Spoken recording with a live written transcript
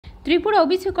Tripura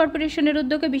OBC কর্পোরেশনের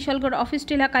উদ্যোগে Bishalgarh office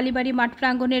টিলা কালীবাড়ি মাঠ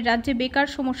প্রাঙ্গণের রাজ্যে বেকার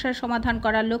সমস্যার সমাধান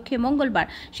করার লক্ষ্যে মঙ্গলবার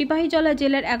সিপাহীজলা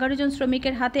জেলার 11 জন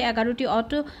শ্রমিকের হাতে 11টি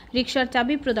অটো রিকশার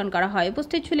চাবি প্রদান করা হয়।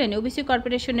 উপস্থিত ছিলেন ওবিসি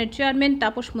কর্পোরেশনের চেয়ারম্যান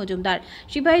তাপস মজুমদার,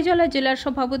 সিপাহীজলা জেলার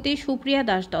সভাপতি সুপ্রিয়া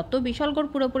দাস দত্ত, বিশালগড়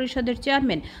পুর পরিষদের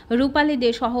চেয়ারম্যান রূপালী দে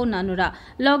সহ অন্যান্যরা।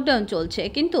 লকডাউন চলছে,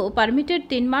 কিন্তু পারমিটের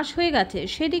 3 মাস হয়ে গেছে,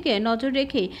 সেদিকে নজর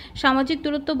রেখেই সামাজিক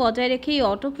দূরত্ব বজায় রেখেই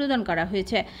অটো প্রদান করা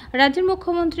হয়েছে। রাজ্যের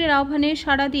মুখ্যমন্ত্রীর আহ্বানে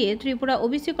সাড়া দিয়ে ত্রিপুরা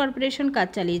ওবিসি কর্পোরেশন কাজ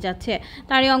চালিয়ে যাচ্ছে।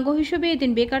 তারই অঙ্গ হিসেবে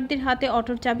এদিন বেকারদের হাতে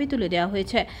অটোর চাবি তুলে দেওয়া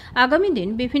হয়েছে। আগামী দিন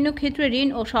বিভিন্ন ক্ষেত্রে ঋণ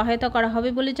ও সহায়তা করা হবে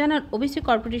বলে জানান ওবিসি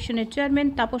কর্পোরেশনের chairman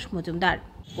Tapas Majumdar.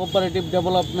 Cooperative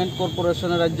development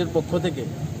কর্পোরেশনের রাজ্যের পক্ষ থেকে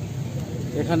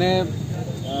এখানে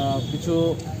কিছু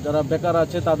যারা বেকার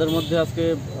আছে তাদের মধ্যে আজকে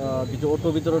কিছু অটো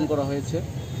বিতরণ করা হয়েছে।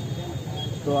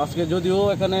 তো আজকে যদিও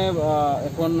এখানে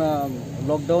এখন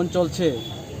লকডাউন চলছে,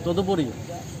 তদুপরি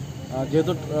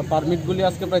যেহেতু পারমিটগুলি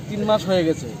আজকে প্রায় 3 মাস হয়ে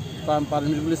গেছে,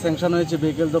 পারমিটগুলি স্যাংশন হয়েছে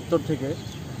ভেহিকেল দপ্তর থেকে,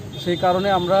 সেই কারণে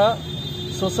আমরা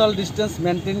সোশ্যাল ডিস্টেন্স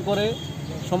মেনটেন করে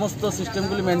সমস্ত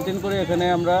সিস্টেমগুলি মেনটেন করে এখানে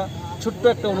আমরা ছোট্ট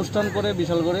একটা অনুষ্ঠান করে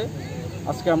বিশালগড়ে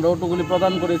আজকে আমরা অটোগুলি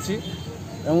প্রদান করেছি।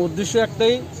 এবং উদ্দেশ্য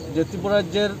একটাই যে ত্রিপুরা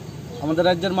আমাদের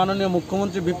রাজ্যের মাননীয়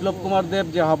মুখ্যমন্ত্রী বিপ্লব কুমার দেব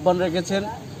যে আহ্বান রেখেছেন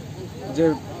যে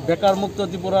বেকার মুক্ত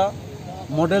ত্রিপুরা,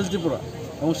 মডেল ত্রিপুরা,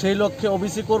 এবং সেই লক্ষ্যে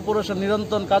ওবিসি কর্পোরেশন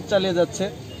নিরন্তর কাজ চালিয়ে যাচ্ছে।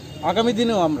 আগামী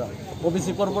দিনেও আমরা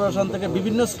ওবিসি কর্পোরেশন থেকে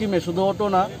বিভিন্ন স্কিমে, শুধু অটো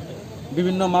না,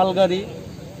 বিভিন্ন মালগাড়ি,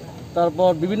 তারপর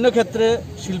বিভিন্ন ক্ষেত্রে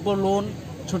শিল্প লোন,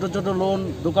 ছোট ছোট লোন,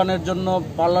 দোকানের জন্য,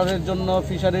 পার্লারের জন্য,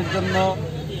 ফিশারির জন্য,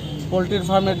 পোলট্রির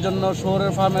ফার্মের জন্য,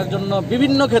 শহরের ফার্মের জন্য,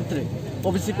 বিভিন্ন ক্ষেত্রে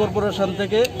ওবিসি কর্পোরেশন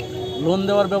থেকে লোন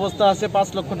দেওয়ার ব্যবস্থা আছে 5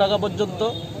 লক্ষ টাকা পর্যন্ত।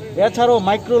 এছাড়াও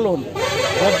মাইক্রো লোন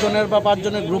 10 জনের বা 5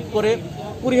 জনের গ্রুপ করে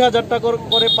 20,000 টাকা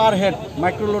করে পার হেড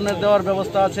মাইক্রো লোনের দেওয়ার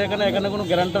ব্যবস্থা আছে। এখানে কোনো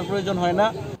গ্যারান্টার প্রয়োজন হয় না।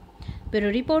 Bureau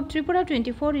report, Tripura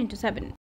 24x7।